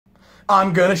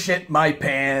I'm gonna shit my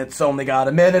pants, only got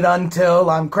a minute until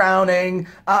I'm crowning.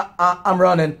 I'm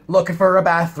running, looking for a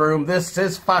bathroom, this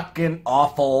is fucking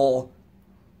awful.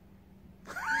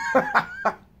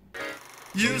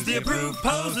 Use the approved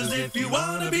poses if you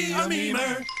wanna be a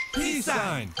memer. Peace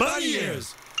sign, bunny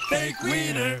ears, fake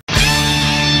wiener.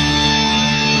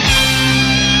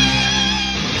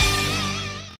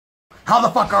 How the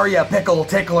fuck are ya, pickle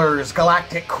ticklers?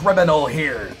 Galactic criminal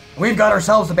here. We've got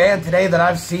ourselves a band today that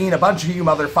I've seen a bunch of you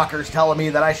motherfuckers telling me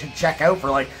that I should check out for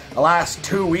like the last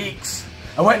 2 weeks.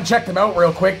 I went and checked them out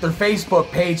real quick. Their Facebook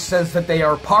page says that they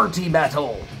are party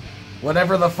metal.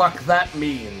 Whatever the fuck that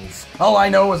means. All I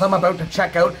know is I'm about to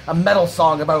check out a metal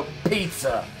song about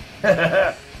pizza.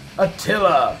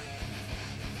 Attila.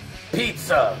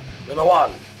 Pizza. With a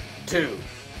 1, 2. 1,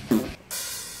 2,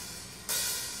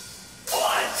 3,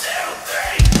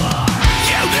 4.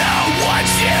 You know what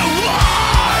you are.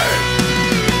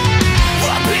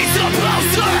 A pizza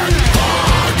poster.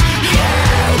 Fuck you.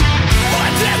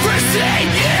 I've never seen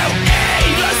you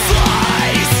eat a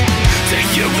slice. To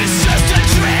you it's just a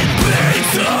treat.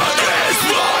 Pizza is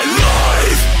my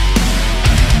life.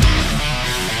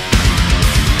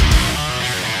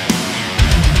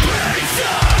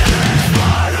 Pizza is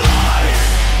my life.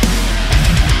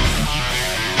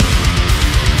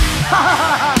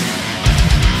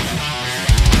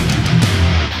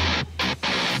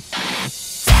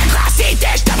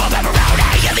 Dish, double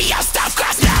pepperoni, and the yellow stuff,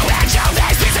 crust, no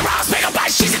anchovies, pizza rolls, pickle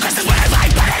bunch, cheese and crystals, what I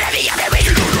like, but in the oven, we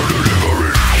can do.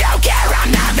 I don't care, I'm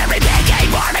not very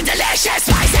picky, warm and delicious,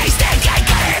 spicy, stinky,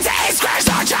 cut it into 8 squares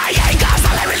or triangles,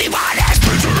 all I really want is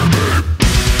pizza and meat.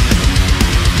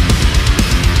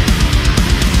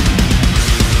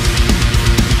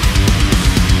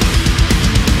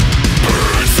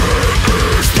 Pizza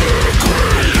is the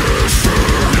greatest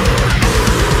food on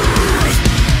earth.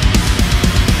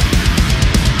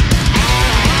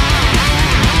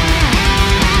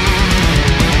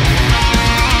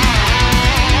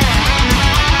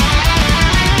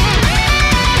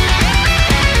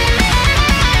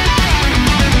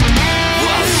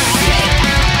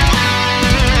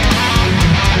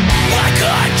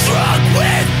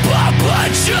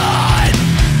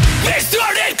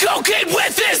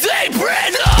 With his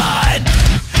apron on,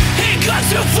 he got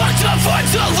too fucked up for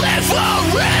delivery.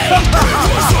 It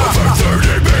was over 30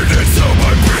 minutes, so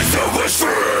my pizza was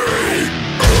free.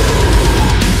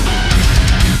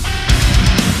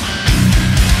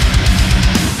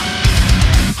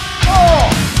 Oh!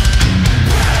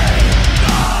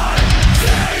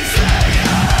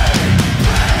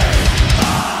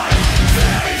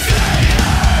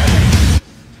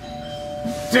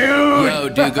 Dude! Yo,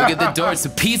 dude, go get the door. It's the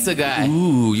pizza guy.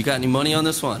 Ooh, you got any money on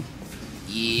this one?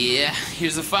 Yeah,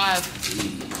 here's a 5.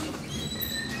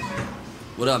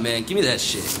 What up, man? Give me that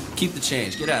shit. Keep the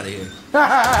change. Get out of here.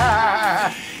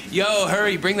 Yo,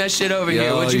 hurry, bring that shit over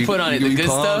here. What'd you put on it? The good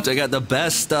pumped? stuff? I got the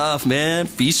best stuff, man.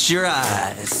 Feast your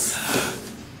eyes.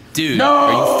 Dude, No!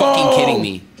 are you fucking kidding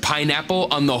me? Pineapple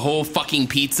on the whole fucking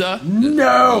pizza?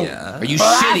 No! Yeah. Are you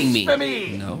shitting me?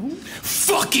 Blasphemy! No?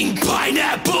 Fucking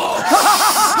pineapple!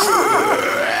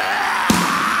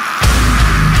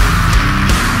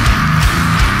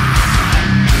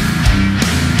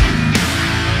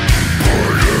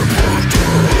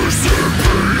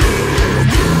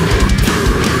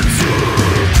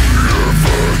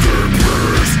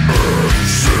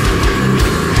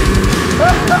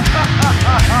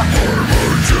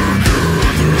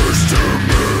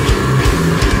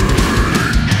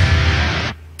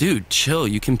 Dude, chill.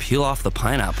 You can peel off the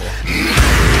pineapple.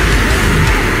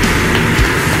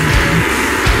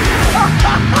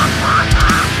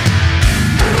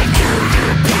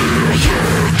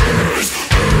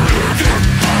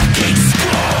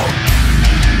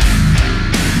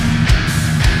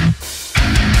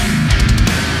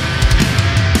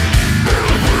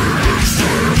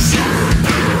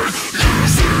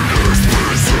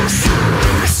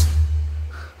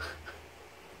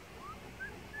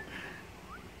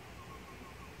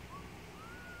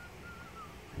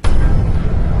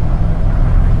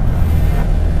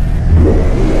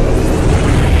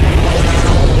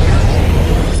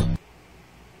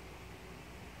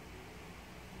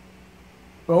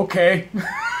 Okay.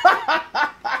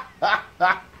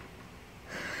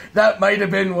 That might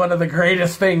have been one of the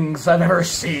greatest things I've ever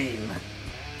seen.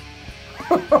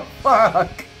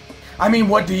 Fuck. I mean,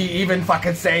 what do you even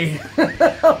fucking say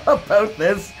about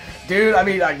this? Dude, I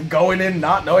mean, I'm going in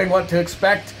not knowing what to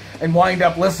expect and wind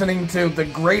up listening to the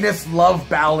greatest love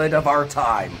ballad of our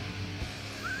time.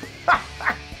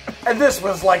 And this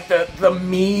was like the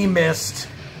memest.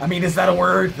 I mean, is that a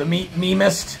word? The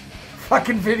memest?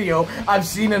 fucking video I've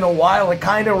seen in a while. It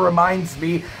kind of reminds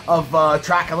me of a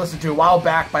track I listened to a while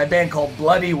back by a band called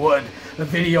Bloodywood. The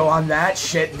video on that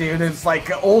shit, dude, it's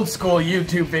like old school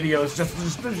YouTube videos.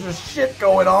 There's just shit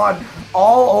going on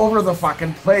all over the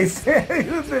fucking place.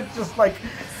 It's just like,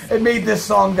 it made this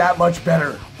song that much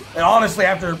better. And honestly,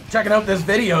 after checking out this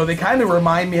video, they kind of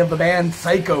remind me of the band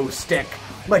Psycho Stick,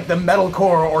 like the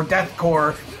metalcore or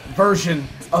deathcore version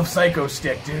of Psycho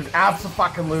Stick, dude.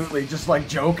 Absolutely, just like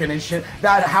joking and shit.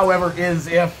 That, however, is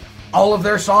if all of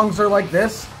their songs are like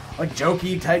this, like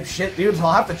jokey type shit, dude. So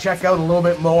I'll have to check out a little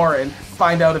bit more and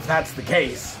find out if that's the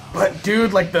case. But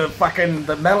dude, like the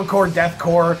metalcore,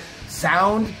 deathcore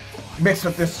sound mixed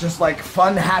with this just like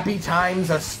fun, happy times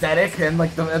aesthetic and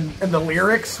like the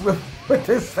lyrics with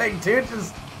this thing, dude,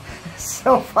 just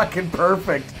so fucking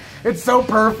perfect. It's so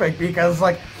perfect because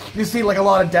like you see like a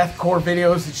lot of deathcore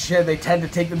videos and shit, they tend to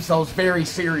take themselves very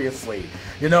seriously.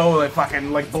 You know, like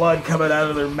fucking like blood coming out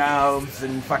of their mouths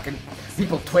and fucking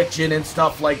people twitching and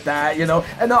stuff like that, you know,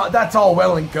 and that's all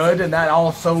well and good, and that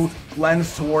also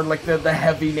lends toward like the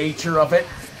heavy nature of it.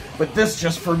 But this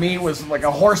just for me was like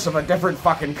a horse of a different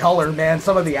fucking color, man.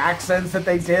 Some of the accents that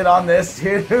they did on this,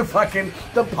 dude, fucking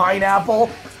the pineapple.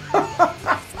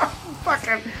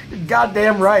 Fucking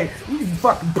goddamn right. You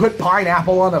fucking put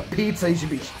pineapple on a pizza, you should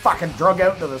be fucking drug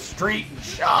out to the street and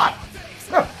shot.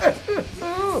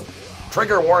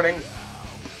 Trigger warning.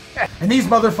 And these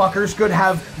motherfuckers could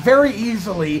have very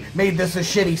easily made this a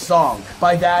shitty song.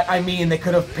 By that I mean they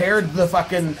could have paired the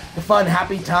fun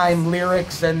happy time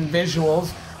lyrics and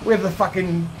visuals with the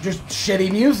fucking just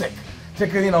shitty music to,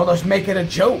 you know, just make it a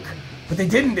joke. But they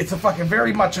didn't. It's a fucking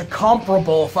very much a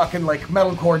comparable fucking like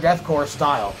metalcore, deathcore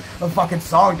style of fucking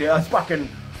song, dude.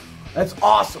 That's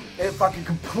awesome. It fucking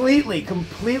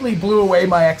completely blew away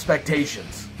my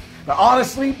expectations. But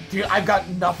honestly, dude, I've got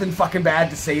nothing fucking bad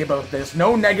to say about this.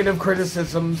 No negative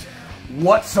criticisms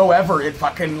whatsoever. It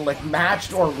fucking like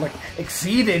matched or like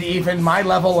exceeded even my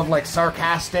level of like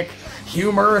sarcastic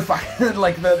humor. Fucking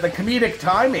like the comedic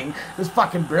timing is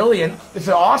fucking brilliant. It's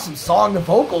an awesome song. The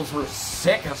vocals were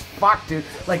sick as fuck, dude.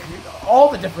 Like all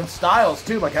the different styles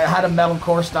too. Like I had a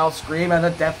metalcore style scream and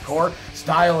a deathcore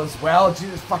style as well. It's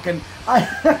just fucking,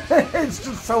 it's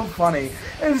just so funny.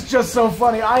 It's just so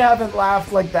funny. I haven't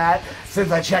laughed like that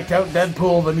since I checked out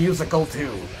Deadpool the Musical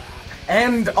 2.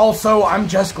 And also, I'm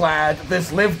just glad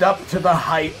this lived up to the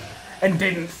hype and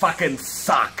didn't fucking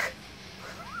suck.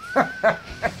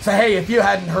 So hey, if you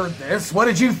hadn't heard this, what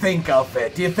did you think of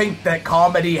it? Do you think that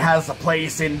comedy has a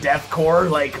place in deathcore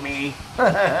like me?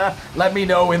 Let me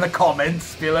know in the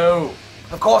comments below.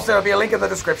 Of course, there will be a link in the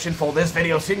description for this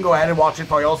video, so you can go ahead and watch it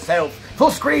for yourself.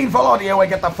 Full screen, full audio, and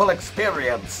get the full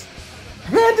experience.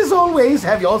 And as always,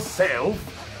 have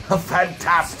yourself a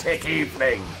fantastic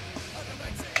evening.